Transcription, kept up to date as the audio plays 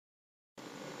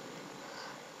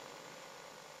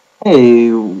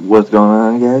Hey, what's going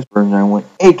on, guys? Burn91,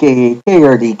 aka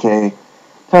KRDK,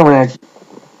 coming at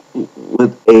you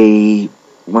with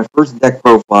my first deck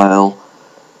profile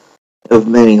of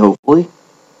many, hopefully.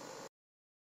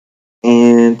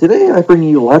 And today I bring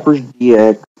you Lapras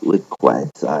GX with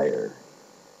Quagsire.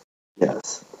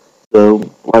 Yes. So,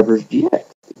 Lapras GX,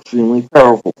 extremely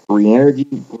powerful. 3 energy,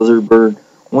 Blizzard Bird,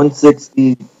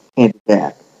 160, can't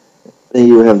attack. Then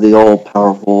you have the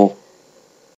all-powerful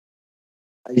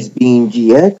Ice Beam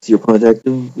GX. Your opponent's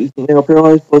active is now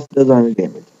paralyzed, plus does iron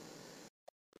damage.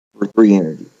 For 3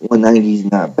 energy. 190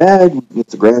 is not bad.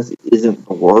 Against the grass, it isn't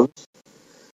the worst.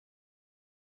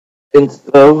 And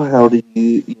so, how do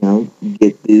you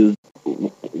get these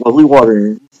lovely water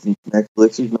energies? Since max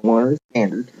elixirs no water is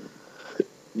standard,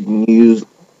 you can you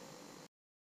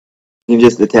can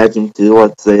just attach them to,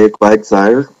 let's say, a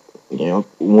Quagsire.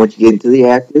 Once you get into the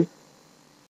active,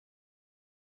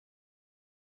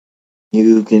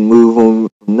 you can move them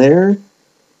from there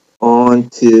on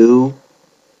to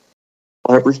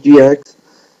Lapras GX.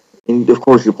 And of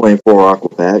course, you're playing 4 Aqua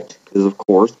Patch, because of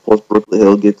course, plus Brooklyn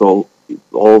Hill gets all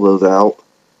those out.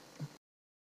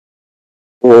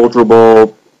 For Ultra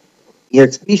Ball,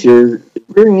 EXP share is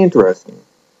very interesting.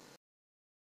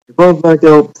 If opponent's knocked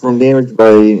out from damage by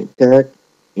attack,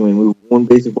 you may move 1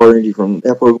 basic water energy from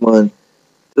that Pokemon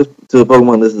to the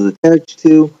Pokemon this is attached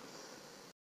to.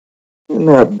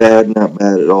 Not bad, not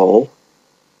bad at all.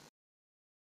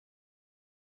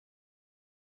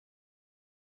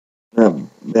 Not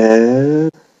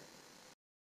bad.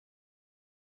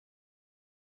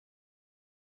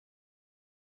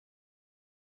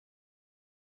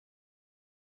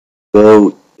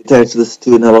 So, attach this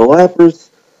to another Lapras.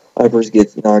 Lapras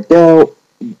gets knocked out.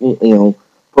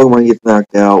 Pokemon gets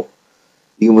knocked out.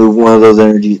 You can move one of those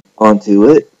energies onto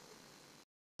it.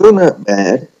 So, not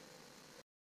bad.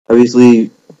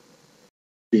 Obviously,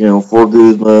 for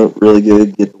Guzma, really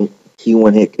good. Get the key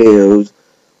one hit KOs.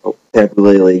 Tapu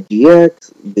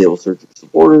GX, be able to search for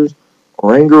supporters.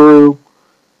 Oranguru,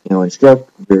 Instruct,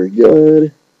 very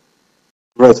good.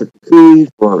 Professor Kukui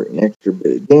for an extra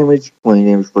bit of damage. 20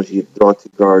 damage plus you get to draw 2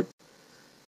 cards.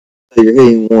 So you're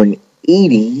hitting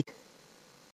 180,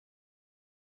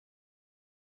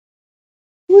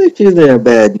 which isn't a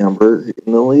bad number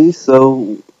in the least.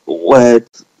 So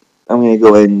I'm going to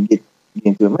go ahead and get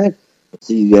into a match.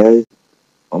 See you guys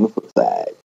on the flip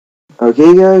side.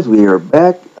 Okay, guys, we are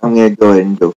back. I'm going to go ahead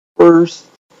and go first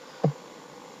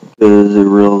because it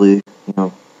really,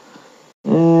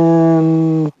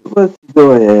 and let's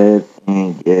go ahead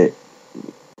and get.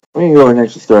 I'm going to go ahead and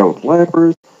actually start with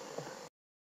Lapras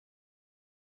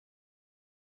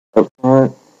up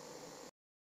front.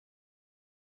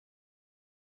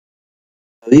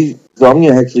 So I'm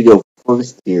going to actually go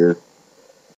first here,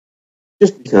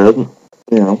 just because,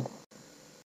 you know,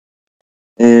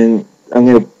 and I'm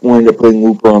going to wind up putting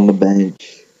Wooper on the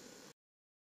bench.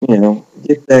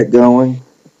 Get that going.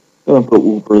 I'm going to put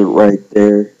Wooper right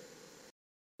there.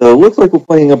 So it looks like we're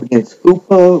playing up against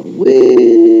Hoopa,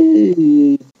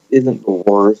 which isn't the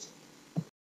worst.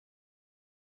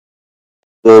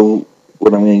 So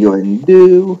what I'm going to go ahead and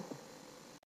do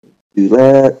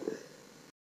that.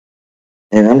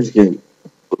 And I'm just going to...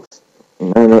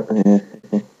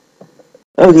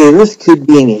 Okay, this could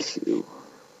be an issue.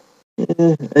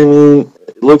 I mean,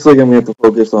 it looks like I'm going to have to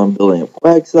focus on building a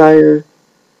Quagsire,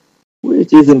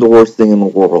 which isn't the worst thing in the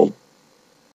world.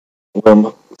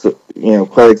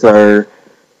 Quagsire,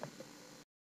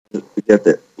 got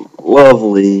that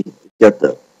lovely, got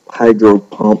the Hydro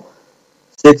Pump,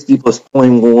 60 plus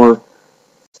 20 more.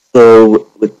 So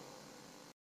with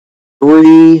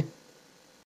 3,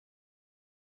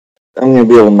 I'm going to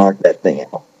be able to knock that thing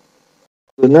out.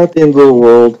 So not the end of the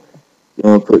world. I'm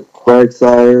going to put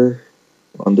Quagsire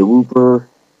on the Wooper.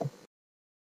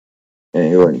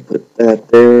 And go ahead and put that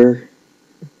there.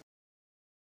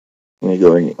 I'm going to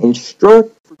go ahead and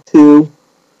Instruct for 2.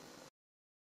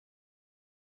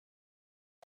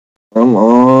 Come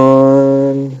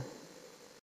on.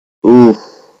 Oof.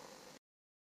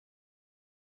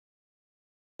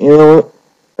 You know what?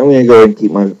 I'm going to go ahead and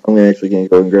keep I'm actually going to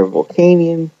go and grab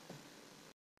Volcanion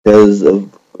because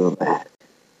of that.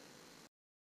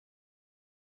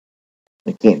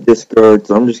 I can't discard,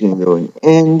 so I'm just going to go and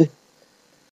end.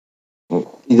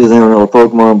 He doesn't have another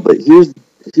Pokemon, but here's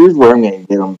where I'm going to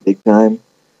get him big time.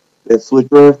 That Switch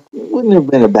Rush wouldn't have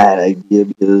been a bad idea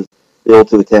because they're able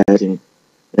to attach, and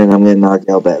I'm going to knock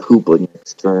out that Hoopa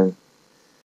next turn.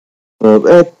 That's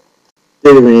a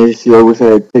bit of an issue. I wish I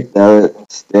had picked that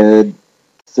instead.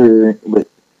 But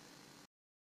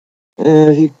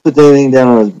if he puts anything down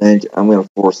on his bench, I'm going to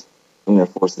force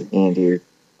the hand here.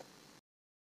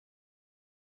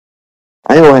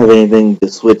 anything to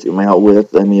switch him out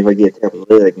with. I mean, if I get tapped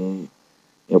with it, I can,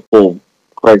 pull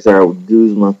Quagsire with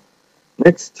Guzma.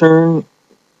 Next turn,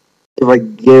 if I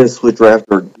get a switch draft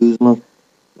or Guzma,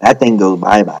 that thing goes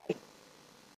bye-bye.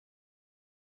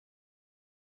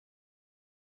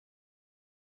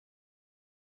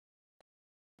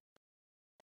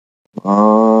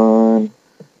 On,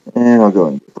 and I'll go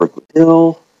into Berkeley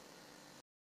Hill.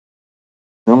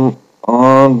 Come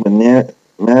on,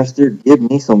 Master, give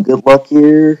me some good luck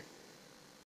here.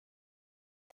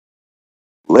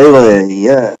 Lele,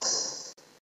 yes.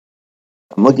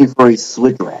 I'm looking for a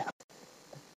switch draft.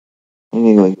 I'm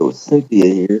going to go with Cynthia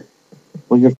here.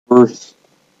 Looking for.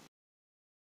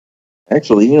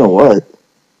 Actually, you know what?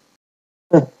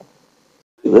 Look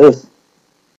at this.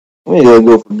 I'm going to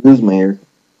go for Guzma here.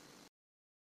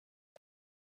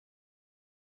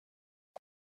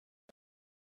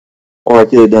 Or I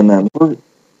could have done that first.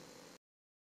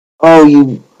 Oh,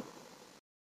 you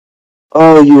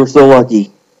were so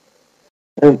lucky.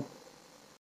 And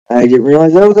I didn't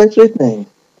realize that was actually a thing.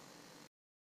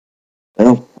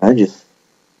 Well, I just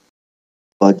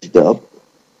fudged up.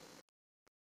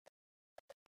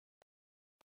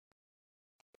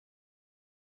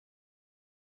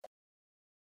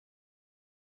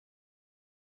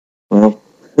 Well,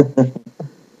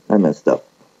 I messed up.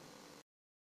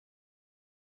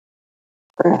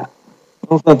 Crap.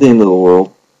 Well, it's not the end of the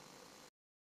world.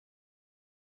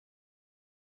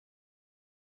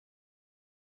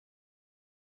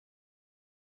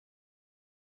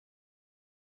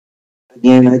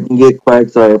 Again, I can get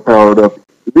Quagsire powered up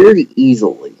very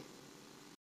easily.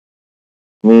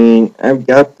 I mean, I've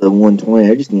got the 120.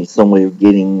 I just need some way of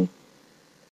getting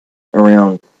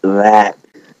around that.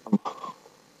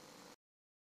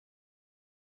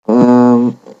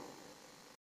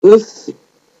 This is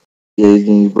going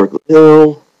to use Berkeley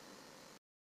Hill.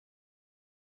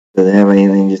 Doesn't have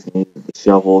anything, just needs the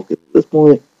shovel. Because at this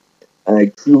point,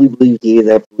 I truly believe he has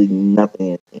absolutely nothing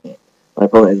in his hand. My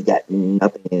opponent has got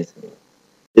nothing in his hand.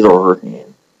 His or her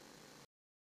hand.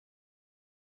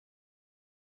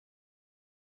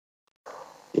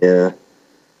 Yeah.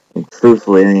 And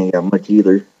truthfully, I ain't got much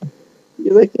either.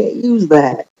 Because I can't use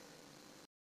that.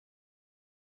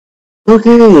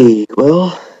 Okay,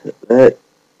 well, that.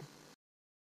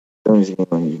 I'm just going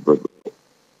to use Berkeley Hill.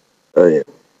 Oh, yeah.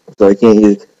 So I can't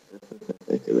use.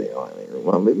 Because they don't have any room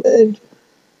on my bench.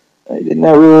 I did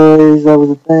not realize that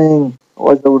was a thing.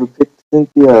 Otherwise, I would have picked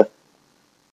Cynthia.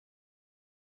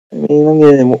 I mean,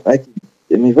 if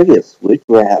I get switch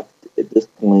wrapped at this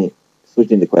point,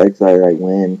 switching to Quagsire, I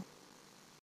win.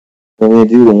 So I'm gonna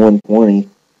do the 120.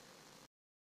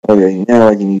 Okay, now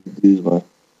I can use Guzma.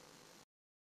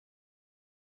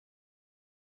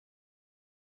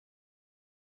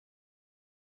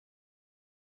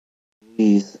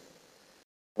 Jeez.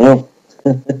 Well,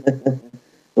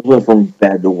 it went from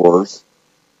bad to worse.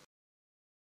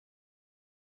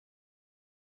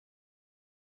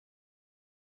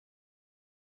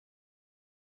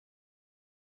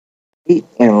 Kate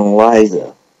and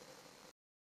Liza.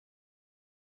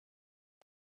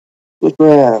 Switch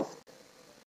wrap.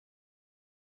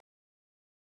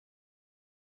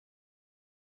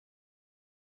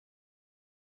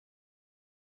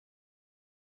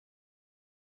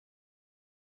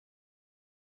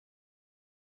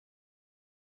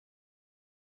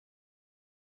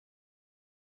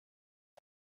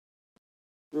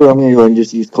 Sure, I'm gonna go and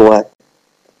just use collect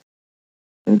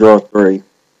and draw 3.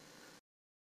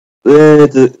 Then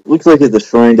looks like it's a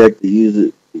shrine deck to use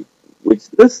it, which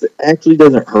this actually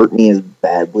doesn't hurt me as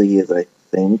badly as I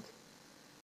think.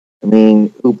 I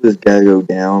mean, hoop this guy go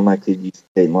down. I could use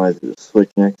Kate and Liza to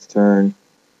switch next turn.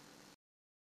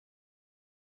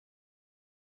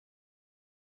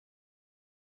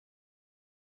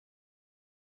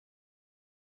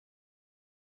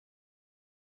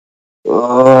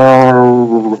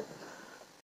 Oh,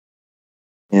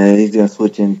 yeah, he's gonna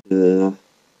switch into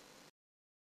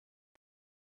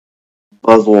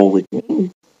Buzzwole, which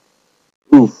means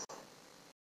oof.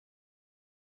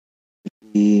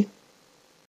 He,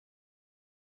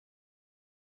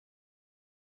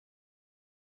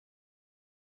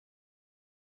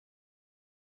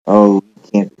 oh,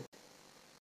 he can't.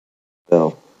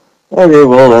 So, okay,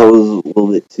 well, that was a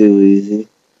little bit too easy.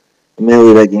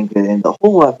 Admittedly, that game could end a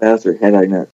whole lot faster had I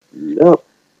not screwed up.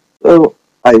 So,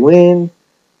 I win.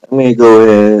 I'm gonna go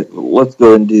ahead. Let's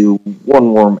go and do one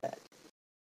more match.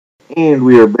 And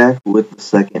we are back with the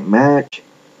second match.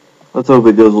 Let's hope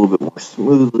it goes a little bit more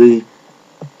smoothly.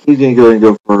 He's gonna go and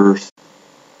go first.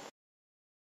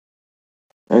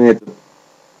 I'm gonna have to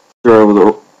start with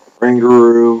a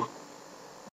Rangaroo.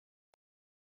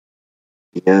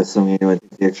 Yes, I'm gonna take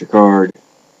the extra card.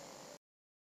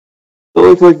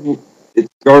 looks like it's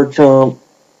Garchomp.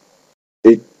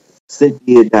 It's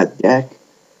Cynthia.deck,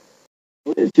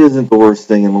 which isn't the worst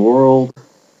thing in the world.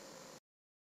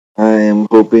 I am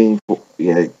hoping for,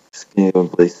 yeah, just gonna go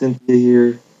and play Cynthia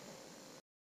here.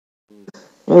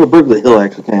 Well, the Berkeley Hill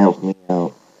actually kind of helps me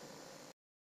out.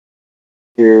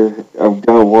 Here, I've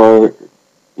got water.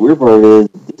 Weird part is,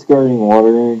 discarding water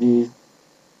energies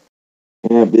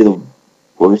can't be the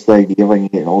worst idea if I can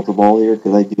get an Ultra Ball here,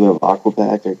 because I do have Aqua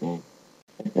Patch.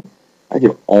 I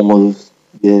can almost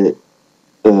get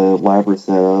Lapras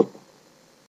set up.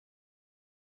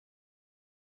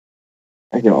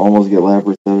 I can almost get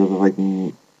Lapras set up if I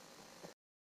can.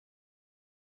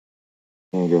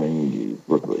 I'm going to use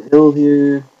Berkeley Hill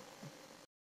here.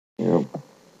 You know,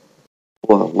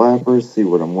 pull out Lapras, see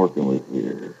what I'm working with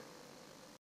here.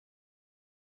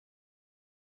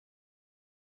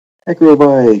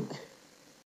 Acrobike.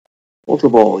 Ultra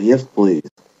Ball, yes please.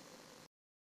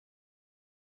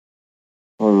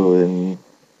 Oh, and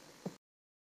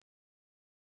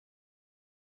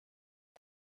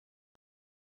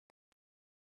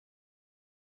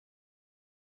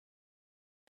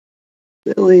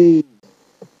Billy.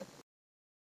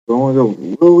 Going to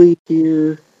go Lily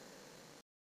here.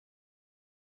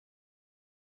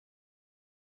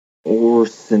 Or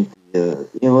Cynthia. You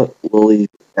know what? Lily's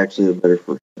actually a better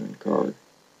first turn card.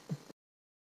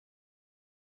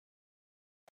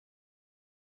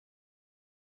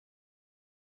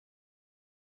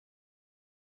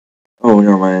 Oh,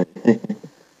 never mind. I'm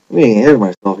getting ahead of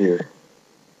myself here.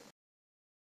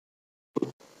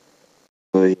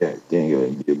 So yeah, gonna go ahead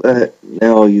and do that.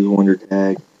 Now I'll use Wonder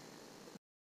Tag.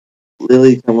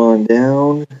 Lily, come on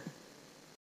down.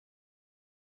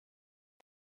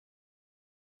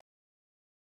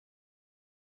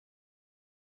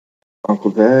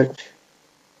 Aqua Patch.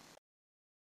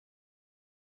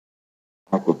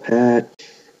 Aqua Patch.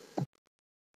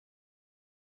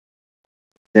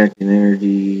 Attaching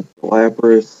Energy.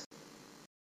 Lapras.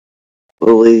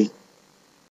 Lily.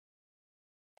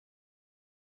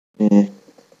 Eh,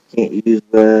 can't use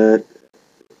that.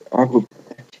 Aqua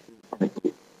Patch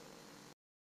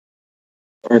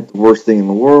aren't the worst thing in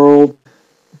the world.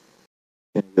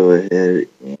 Gonna go ahead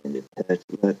and attach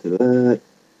that to that.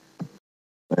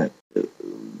 That to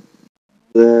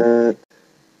that.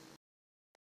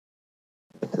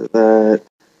 That to that.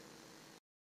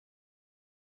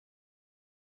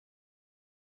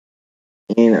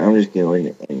 And I'm just going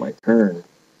to end my turn.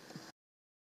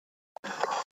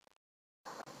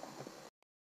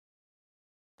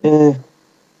 I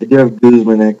do have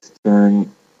Guzma next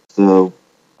turn, so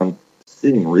I'm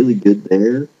sitting really good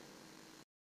there.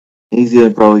 He's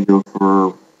gonna probably go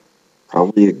for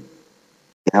probably a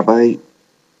Gabite,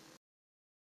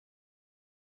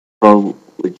 probably,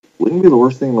 which wouldn't be the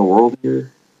worst thing in the world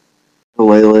here. A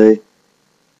Lele.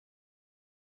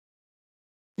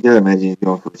 You gotta imagine he's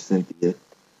going for Cynthia.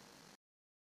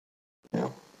 Yeah.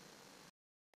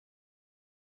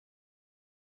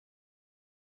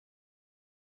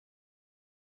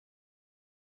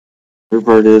 Third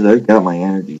part is I've got my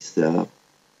energy set up.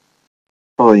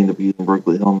 Probably end up using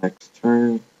Berkeley Hill next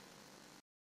turn.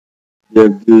 You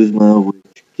have Guzma,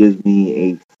 which gives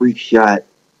me a free shot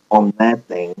on that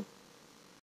thing.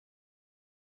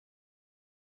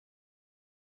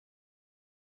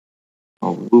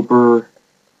 I'll Wooper.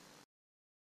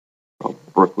 I'll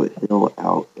Berkeley Hill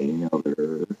out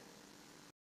another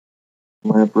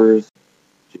Lapras.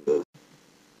 Just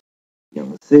be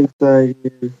on the safe side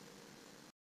here.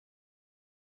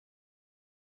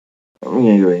 I'm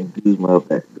gonna go ahead and Guzma up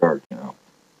that guard now.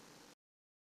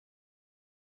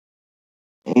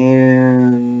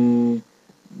 And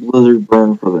Blizzard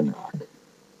Burn for the knock.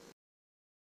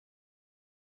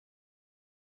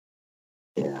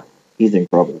 Yeah, he's in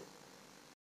trouble.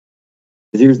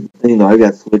 Because here's the thing though, I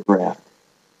got Switch Raft.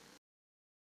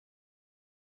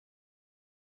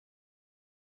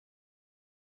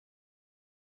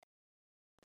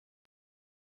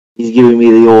 He's giving me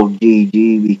the old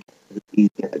GG because he's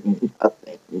got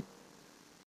nothing.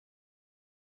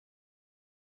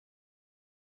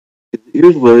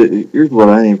 Here's what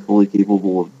I am fully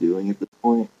capable of doing at this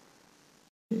point.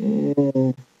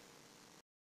 Yeah.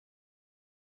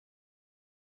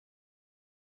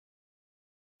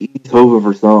 He's hoping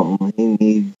for something. He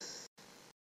needs.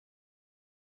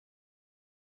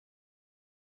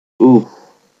 Ooh.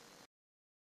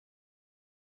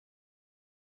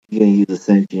 He's gonna use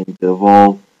Ascension to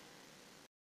evolve.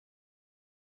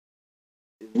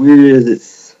 As weird as it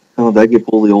sounds, I could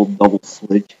pull the old double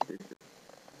switch.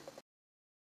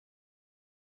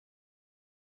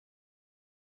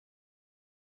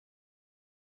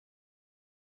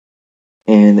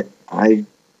 And I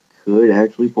could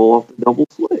actually pull off the double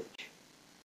switch.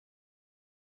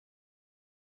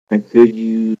 I could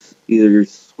use either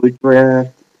Switch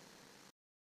Draft,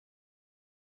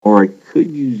 or I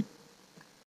could use.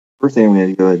 First thing I'm going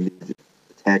to go ahead and do is just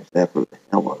attach that for the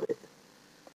hell of it.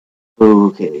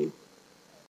 Okay.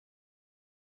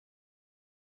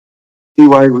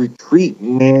 Do I retreat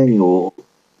manually?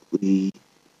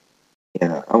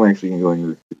 Yeah, I'm actually going to go ahead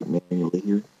and retreat manually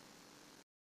here.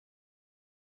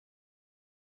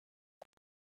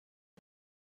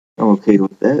 I'm okay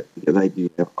with that because I do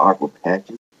have aqua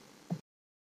patches.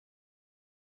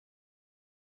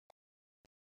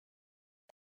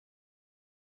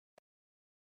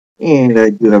 And I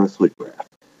do have a switch graph.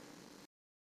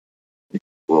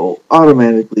 Will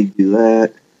automatically do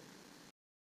that.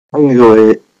 I'm going to go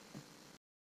ahead.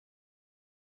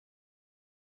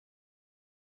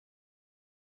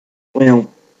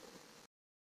 Well,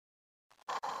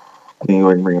 I'm going to go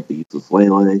ahead and bring up the useless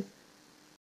Lele.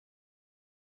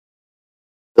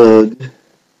 Ugh.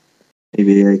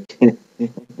 Maybe I can.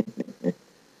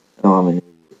 Oh, I'm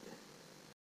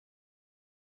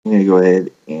going to go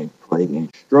ahead and play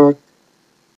Instruct.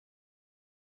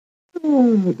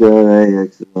 Oh, God, I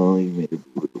accidentally made a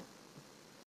blue.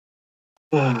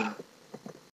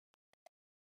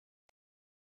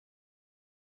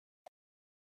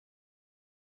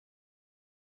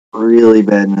 Really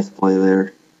bad misplay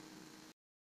there.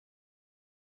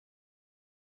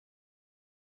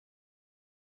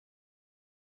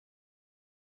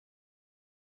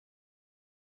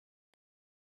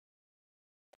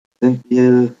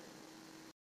 Cynthia.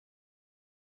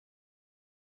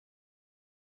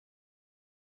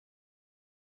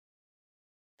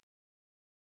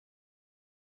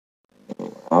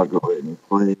 I'll go ahead and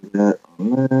play that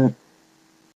on that.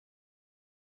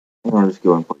 And I'll just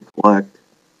go and play Collect.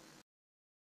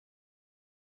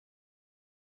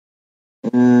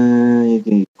 You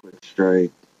can use Quick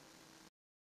Strike.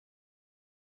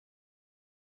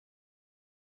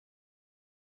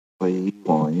 Play you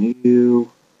on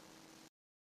you.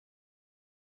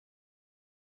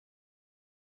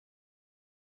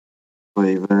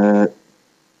 Play that.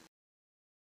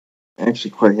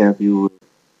 Actually quite happy with.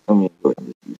 I'm going to go ahead and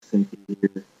just use Cynthia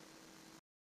here.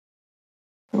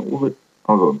 What?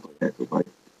 I'll go and play Echo Bite.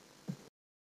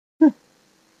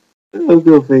 I'll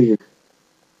go figure.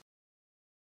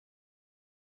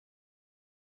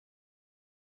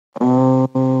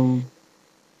 Um,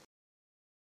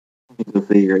 go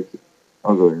figure.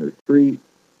 I'll go and retreat.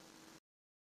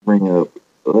 Bring up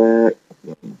that.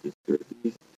 Just go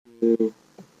these two.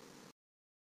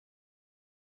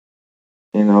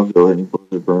 And I'll go ahead and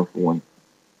Blizzard Burn for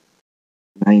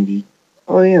 190.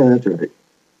 Oh yeah, that's right.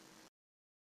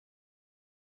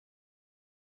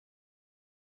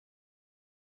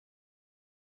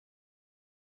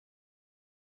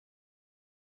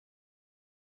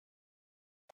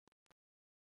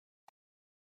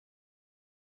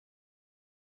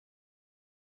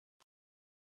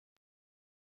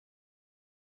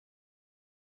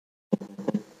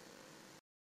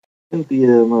 Cynthia,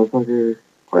 motherfucker.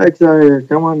 Quagsire,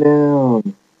 come on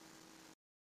down.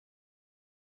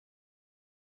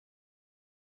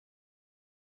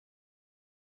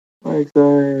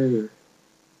 Quagsire.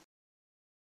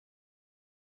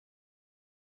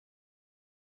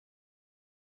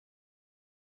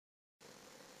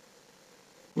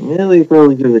 Yeah, they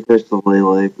probably could have touched the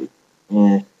Lele, but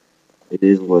yeah, it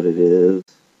is what it is.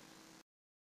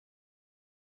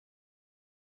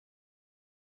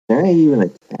 Can I even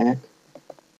attack?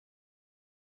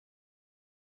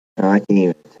 No, I can't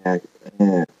even attack.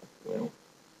 Well.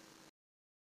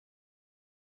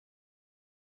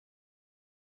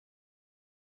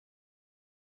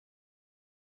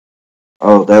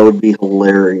 Oh, that would be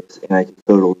hilarious, and I could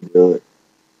totally do it.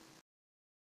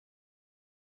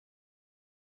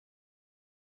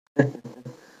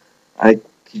 I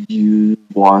could use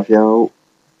Washout,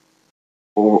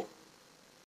 or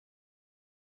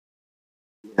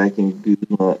I can do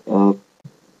that up.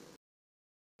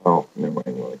 Oh, never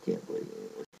mind. Well, I can't play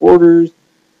the orders.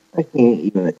 I can't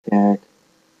even attack.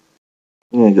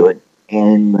 I'm gonna go ahead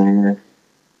and end there.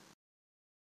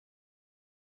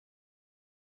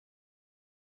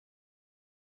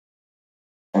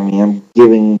 I mean, I'm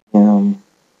giving him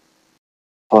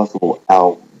possible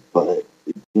out, but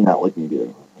it's not looking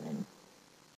good.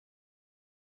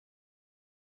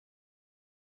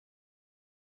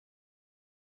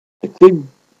 I could,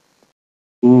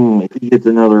 if he gets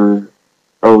another.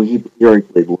 Oh, he already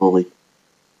played Lily.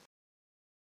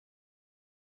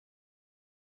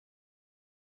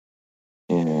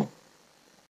 Yeah.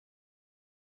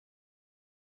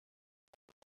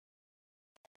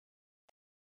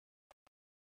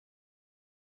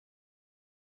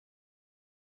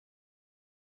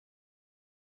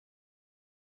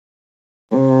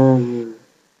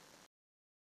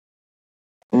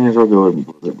 And I'll go ahead and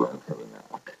Blizzard Burn for the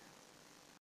knock.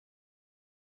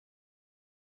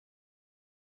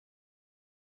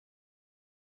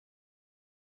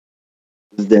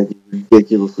 This deck is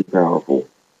ridiculously powerful.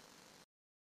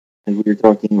 Like we were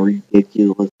talking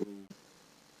ridiculously.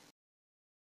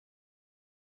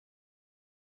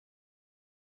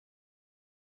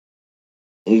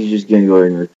 He's just gonna go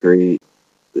ahead and retreat.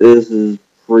 This is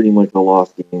pretty much a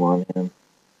lost game on him.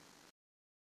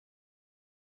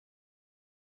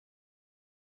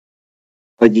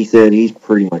 Like he said, he's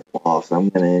pretty much lost. I'm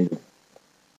gonna end up.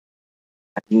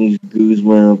 I can use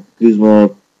Guzma.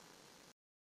 Guzma.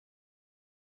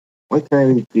 What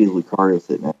kind of HP is Lucario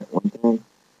sitting at? 110?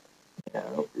 Yeah,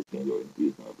 I'm just gonna go ahead and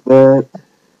Guzma with that.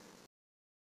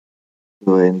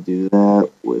 Go ahead and do that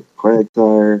with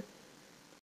Quagsire.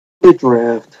 Hit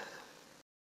draft.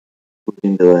 Look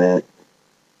into that.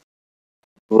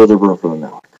 Blizzard Burn for the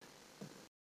knock.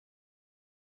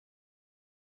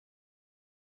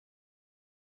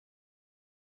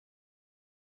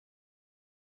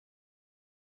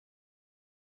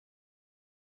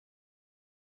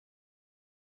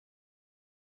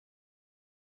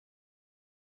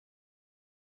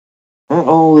 Not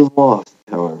all is lost,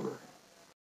 however.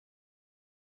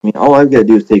 I mean, all I've got to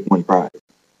do is take one prize.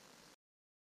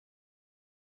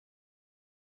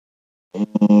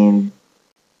 And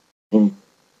in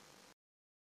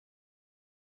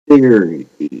theory,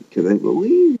 because I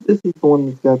believe this is the one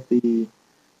that's got the,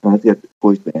 it's got the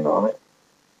voice band on it.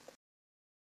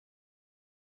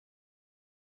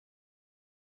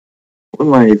 Wouldn't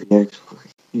mind if you actually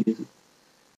use it.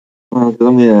 Well, because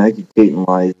I'm going to educate and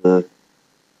Liza.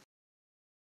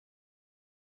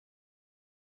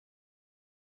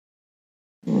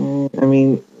 I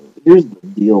mean, here's the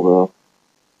deal, though.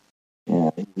 Yeah,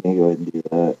 he's going to go ahead and do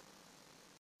that.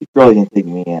 He's probably going to take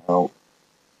me out.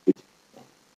 Which,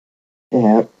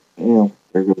 yeah,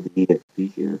 there goes the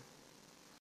EXP here.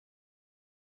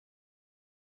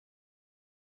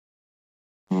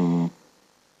 You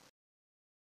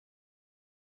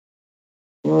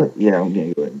know what? Yeah, I'm going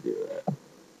to go ahead and do that.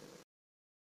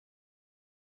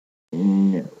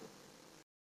 No.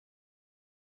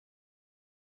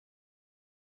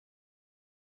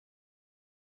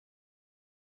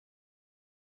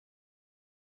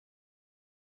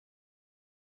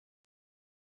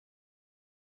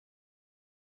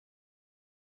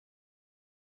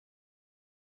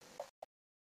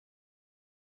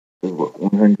 So what,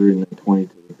 120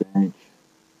 to the bench.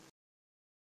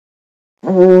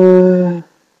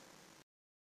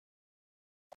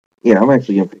 Yeah, I'm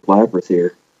actually going to pick Lapras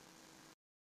here.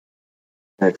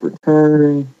 Tax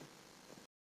return.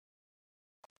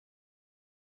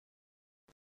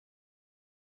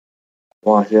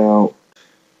 Wash out.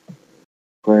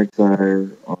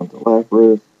 Quagsire onto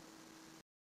Lapras.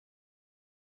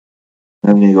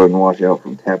 I'm going to go ahead and wash out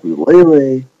from Tapu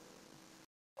Lele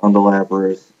onto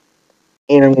Lapras.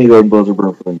 And I'm going to go ahead and Blizzard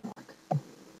Burn for the knock.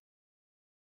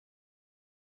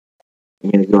 I'm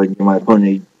going to go ahead and give my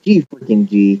opponent a G freaking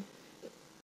G.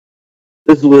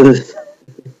 This was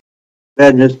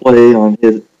bad misplay on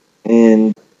his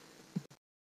end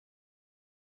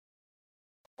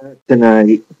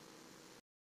tonight.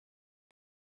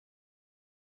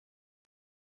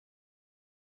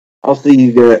 I'll see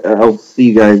you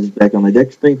guys back on the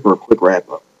deck screen for a quick wrap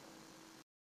up.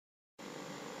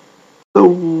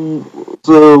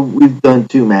 So we've done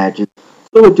 2 matches.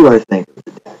 So what do I think of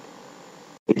the deck?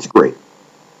 It's great.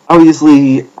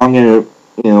 Obviously, I'm gonna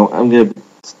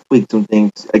tweak some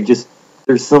things.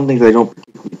 There's some things I don't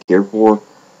particularly care for.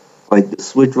 Like the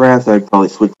switch draft, I'd probably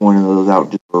switch one of those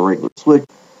out just for a regular switch.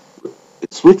 The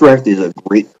switch draft is a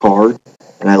great card,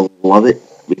 and I love it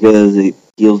because it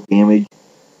deals damage.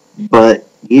 But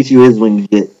the issue is when you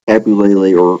get Tapu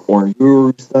Lele or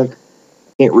Oranguru stuck,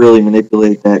 can't really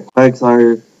manipulate that.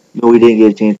 Quagsire, we didn't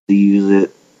get a chance to use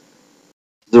it.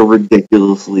 It's a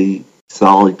ridiculously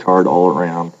solid card all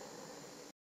around.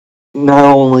 Not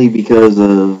only because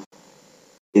of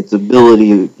its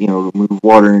ability, to move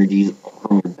water energies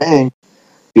from your bank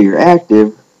to your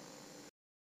active,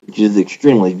 which is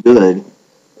extremely good,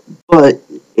 but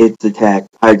its attack,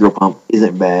 Hydro Pump,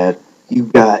 isn't bad.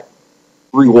 You've got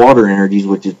 3 water energies,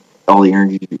 which is all the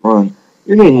energies you run.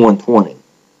 You're hitting 120.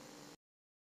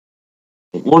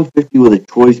 150 with a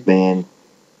choice band,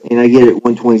 and I get it,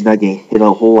 120 is not going to hit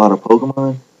a whole lot of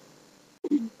Pokemon,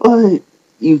 but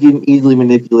you can easily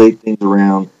manipulate things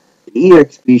around. The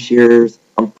EXP shares,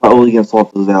 I'm probably going to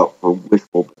swap those out for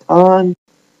Wishful Baton.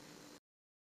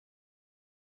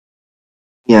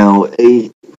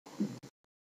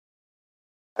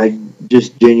 I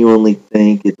just genuinely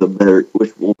think it's a better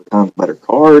Wishful Baton's a better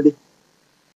card.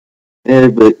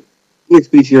 But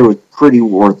EXP share was pretty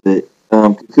worth it.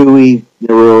 Kukui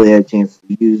never really had a chance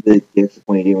to use it. The extra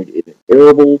 20 damage isn't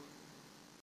terrible.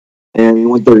 And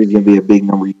 130 is going to be a big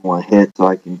number you want to hit, so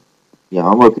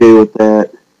I'm okay with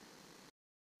that.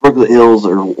 Sparkle Hills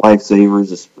are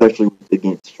lifesavers, especially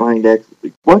against Shrine decks.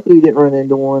 Luckily, we didn't run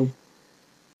into one.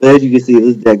 But as you can see,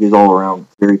 this deck is all around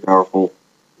very powerful.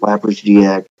 Lapras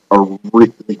GX are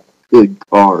really good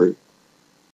cards.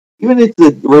 Even if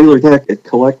the regular attack at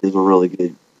collect is a really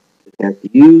good attack to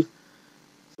use.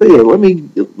 So yeah, let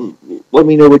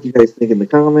me know what you guys think in the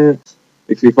comments.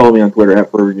 Make sure you follow me on Twitter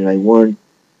at Forever91.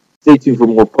 Stay tuned for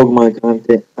more Pokemon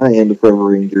content. I am the Forever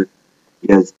Ranger. You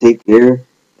guys take care,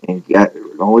 and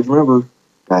always remember,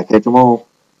 gotta catch them all.